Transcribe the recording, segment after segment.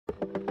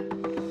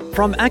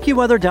From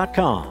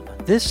AccuWeather.com,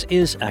 this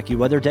is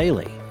AccuWeather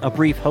Daily, a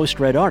brief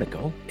host-read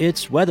article.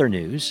 It's weather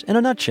news in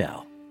a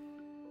nutshell.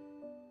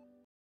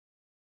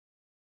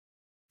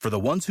 For the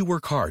ones who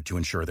work hard to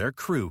ensure their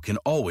crew can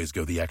always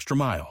go the extra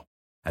mile,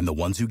 and the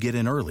ones who get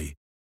in early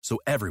so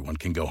everyone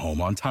can go home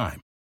on time,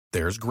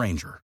 there's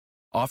Grainger,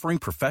 offering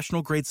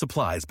professional-grade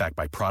supplies backed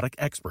by product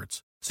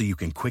experts so you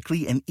can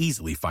quickly and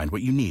easily find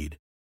what you need.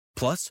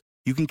 Plus,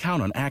 you can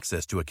count on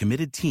access to a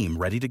committed team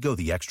ready to go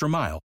the extra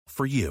mile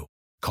for you.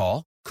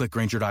 Call, click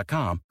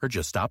Grainger.com, or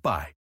just stop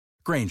by.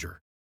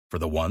 Grainger, for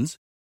the ones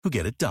who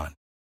get it done.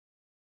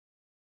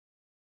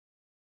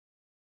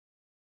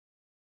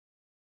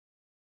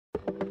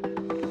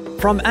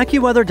 From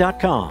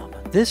AccuWeather.com,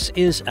 this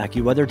is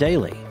AccuWeather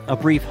Daily, a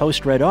brief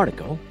host-read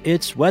article.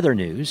 It's weather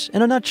news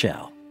in a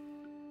nutshell.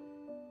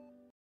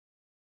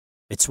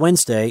 It's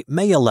Wednesday,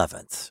 May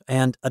 11th,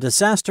 and a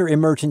disaster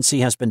emergency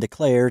has been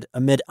declared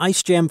amid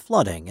ice jam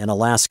flooding in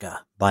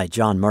Alaska by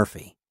John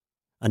Murphy.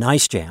 An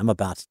ice jam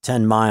about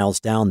 10 miles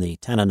down the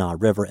Tanana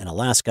River in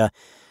Alaska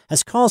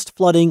has caused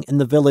flooding in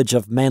the village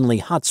of Manly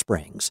Hot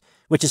Springs,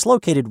 which is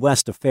located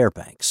west of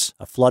Fairbanks.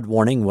 A flood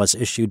warning was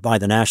issued by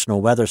the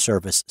National Weather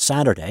Service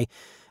Saturday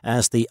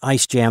as the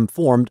ice jam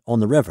formed on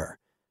the river.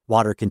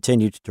 Water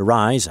continued to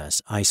rise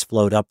as ice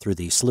flowed up through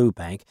the slough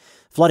bank,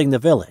 flooding the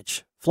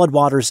village.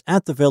 Floodwaters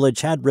at the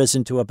village had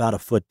risen to about a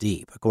foot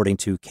deep, according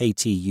to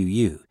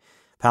KTUU.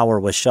 Power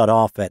was shut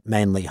off at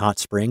Manly Hot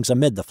Springs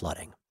amid the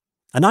flooding.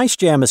 An ice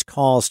jam is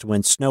caused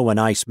when snow and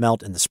ice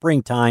melt in the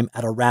springtime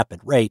at a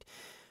rapid rate,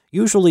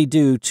 usually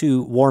due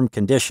to warm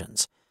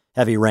conditions.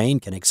 Heavy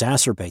rain can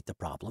exacerbate the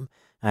problem.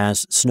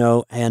 As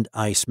snow and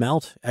ice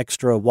melt,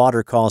 extra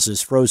water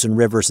causes frozen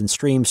rivers and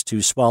streams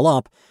to swell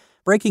up,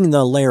 breaking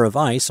the layer of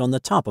ice on the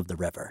top of the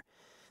river.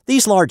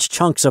 These large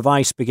chunks of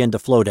ice begin to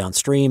flow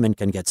downstream and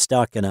can get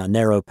stuck in a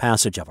narrow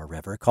passage of a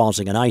river,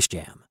 causing an ice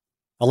jam.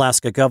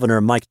 Alaska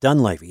Governor Mike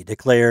Dunleavy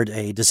declared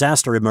a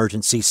disaster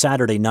emergency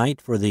Saturday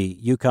night for the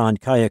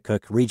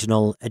Yukon-Kayakuk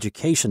Regional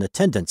Education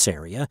Attendance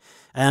Area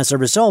as a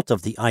result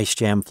of the ice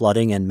jam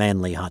flooding in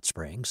Manly Hot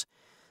Springs.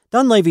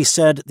 Dunleavy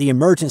said the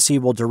emergency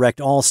will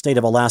direct all state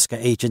of Alaska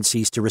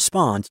agencies to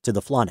respond to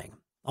the flooding.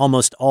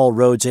 Almost all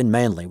roads in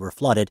Manly were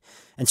flooded,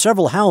 and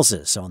several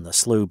houses on the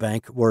slough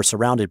bank were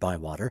surrounded by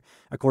water,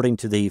 according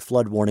to the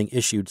flood warning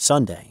issued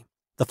Sunday.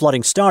 The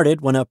flooding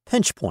started when a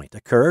pinch point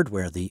occurred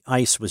where the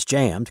ice was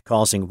jammed,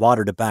 causing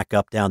water to back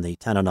up down the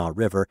Tanana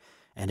River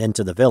and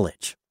into the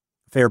village.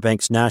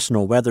 Fairbanks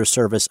National Weather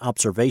Service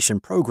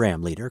Observation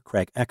Program leader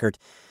Craig Eckert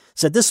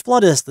said this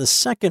flood is the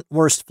second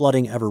worst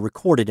flooding ever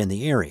recorded in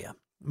the area.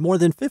 More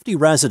than 50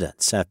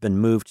 residents have been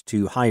moved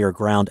to higher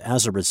ground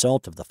as a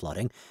result of the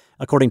flooding,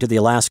 according to the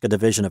Alaska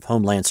Division of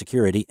Homeland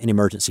Security and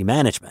Emergency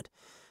Management.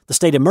 The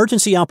State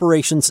Emergency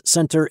Operations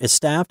Center is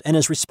staffed and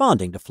is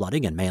responding to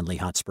flooding in Manly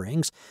Hot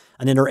Springs.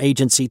 An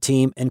interagency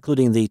team,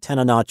 including the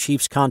Tanana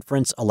Chiefs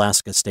Conference,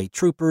 Alaska State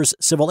Troopers,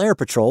 Civil Air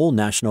Patrol,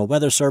 National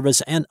Weather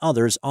Service, and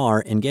others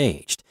are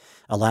engaged,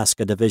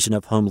 Alaska Division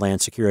of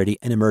Homeland Security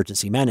and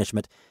Emergency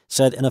Management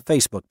said in a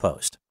Facebook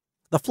post.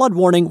 The flood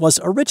warning was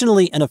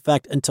originally in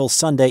effect until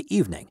Sunday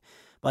evening,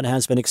 but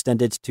has been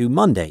extended to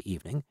Monday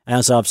evening.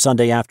 As of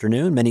Sunday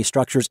afternoon, many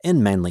structures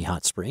in Manly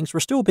Hot Springs were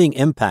still being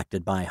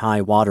impacted by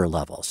high water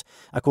levels,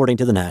 according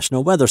to the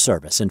National Weather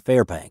Service in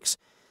Fairbanks.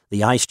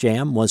 The ice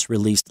jam was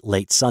released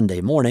late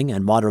Sunday morning,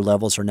 and water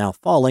levels are now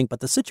falling, but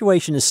the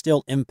situation is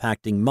still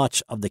impacting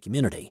much of the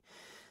community.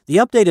 The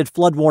updated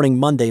flood warning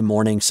Monday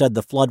morning said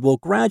the flood will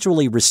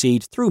gradually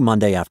recede through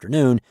Monday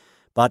afternoon,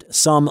 but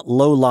some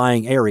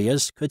low-lying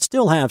areas could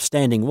still have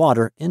standing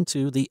water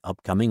into the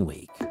upcoming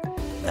week.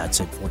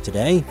 That's it for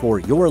today. For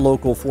your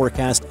local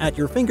forecast at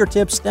your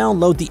fingertips,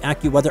 download the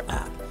AccuWeather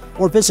app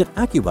or visit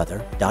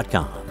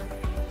AccuWeather.com.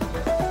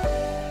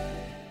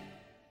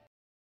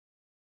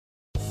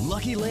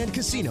 Lucky Land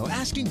Casino,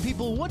 asking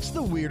people, what's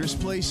the weirdest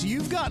place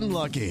you've gotten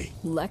lucky?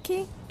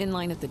 Lucky? In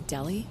line at the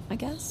deli, I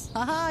guess?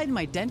 Aha, in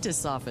my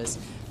dentist's office.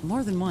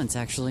 More than once,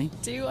 actually.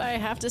 Do I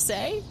have to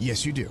say?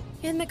 Yes, you do.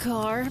 In the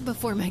car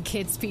before my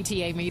kids'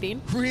 PTA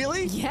meeting.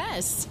 Really?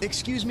 Yes.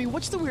 Excuse me,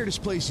 what's the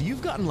weirdest place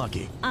you've gotten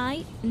lucky?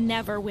 I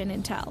never win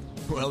and tell.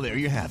 Well, there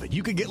you have it.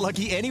 You can get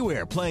lucky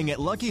anywhere, playing at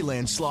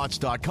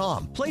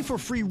LuckyLandSlots.com. Play for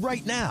free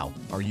right now.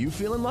 Are you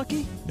feeling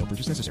lucky? No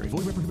purchase necessary.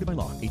 Void where prohibited by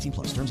law.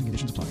 18+. Terms and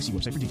conditions apply. See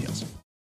website for details.